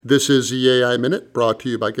This is the AI Minute, brought to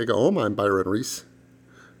you by GigaOM. I'm Byron Reese.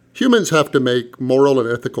 Humans have to make moral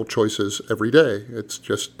and ethical choices every day. It's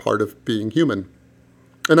just part of being human.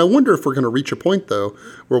 And I wonder if we're going to reach a point, though,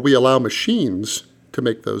 where we allow machines to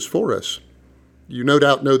make those for us. You no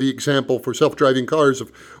doubt know the example for self-driving cars of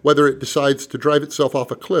whether it decides to drive itself off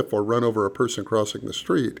a cliff or run over a person crossing the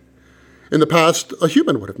street. In the past, a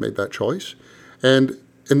human would have made that choice, and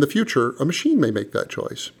in the future, a machine may make that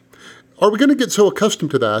choice. Are we going to get so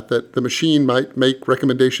accustomed to that the machine might make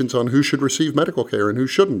recommendations on who should receive medical care and who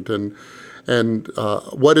shouldn't, and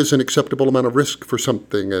what is an acceptable amount of risk for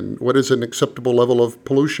something, and what is an acceptable level of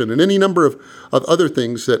pollution, and any number of other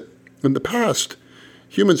things that in the past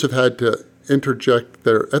humans have had to interject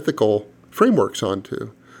their ethical frameworks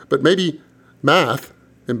onto? But maybe math,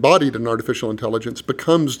 embodied in artificial intelligence,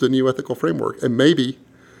 becomes the new ethical framework. And maybe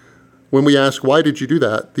when we ask, why did you do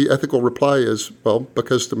that? The ethical reply is, well,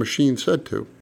 because the machine said to.